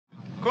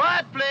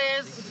Quiet,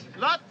 please.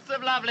 Lots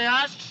of lovely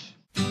hush.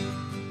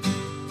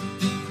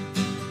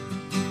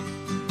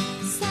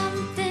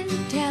 Something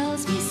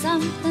tells me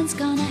something's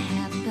gonna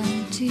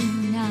happen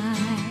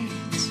tonight.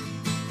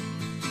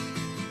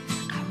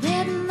 I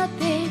read in the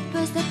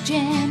papers that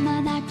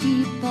Gemini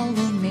people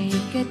will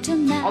make it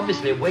tonight.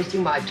 Obviously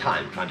wasting my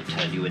time trying to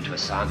turn you into a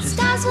scientist.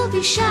 Stars will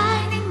be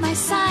shining, my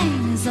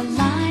sign is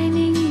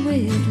aligning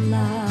with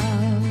love.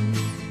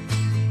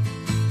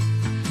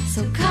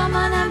 So come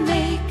on and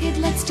make it,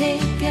 let's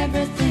take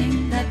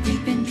everything that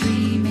we've been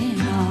dreaming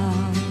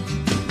of.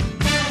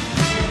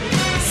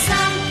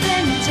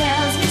 Something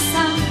tells me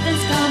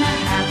something's gonna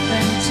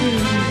happen to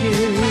you.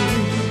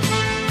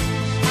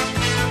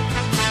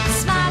 The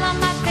smile on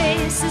my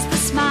face is the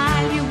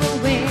smile you will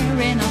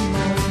wear in a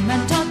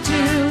moment or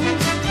two.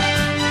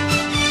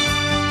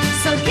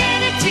 So get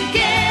it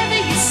together,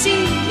 you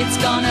see, it's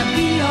gonna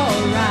be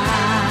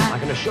alright. I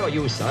can assure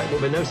you, sir, there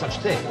will be no such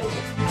thing.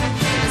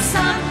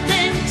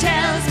 Something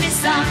tells me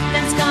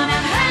something's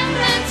gonna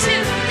happen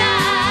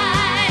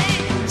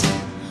tonight.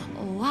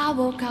 Oh, I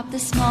woke up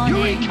this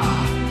morning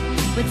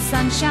with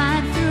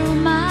sunshine through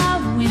my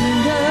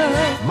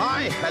window.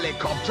 My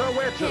helicopter,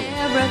 where to?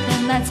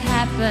 Everything that's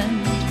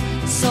happened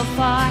so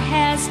far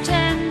has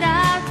turned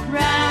out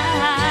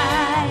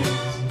right.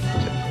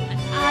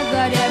 I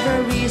got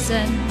every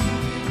reason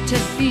to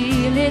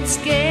feel it's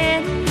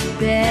getting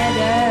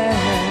better.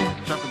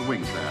 Up to the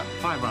wings there.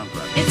 5 rounds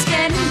left. It's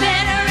getting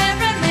better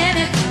every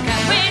minute.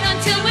 Can't wait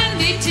until we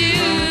meet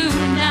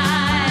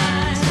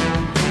tonight.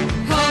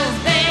 Oh,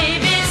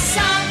 baby,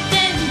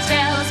 something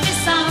tells me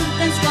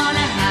something's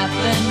gonna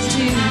happen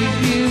to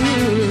you.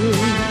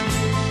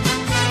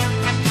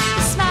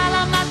 The smile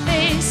on my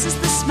face is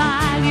the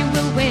smile you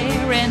will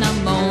wear in a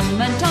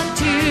moment or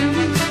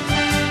two.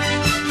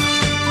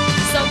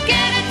 So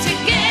get it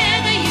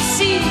together, you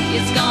see,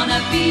 it's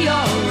gonna be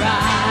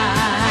alright.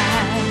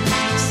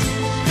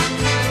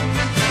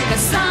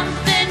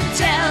 Something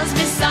tells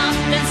me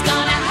something's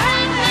gonna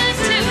happen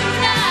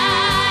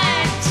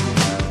tonight.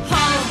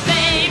 Oh,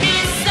 baby,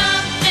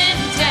 something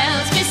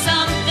tells me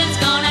something's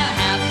gonna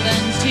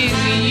happen to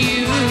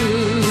you.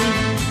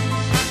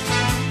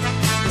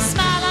 The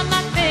smile on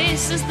my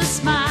face is the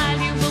smile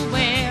you will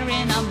wear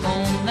in a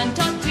moment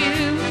or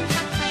two.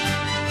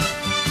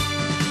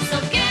 So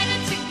get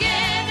it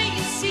together,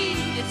 you see,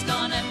 it's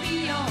gonna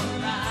be alright.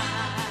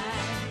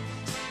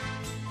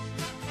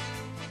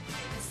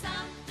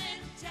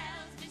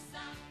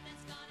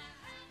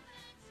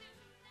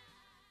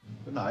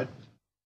 Good night.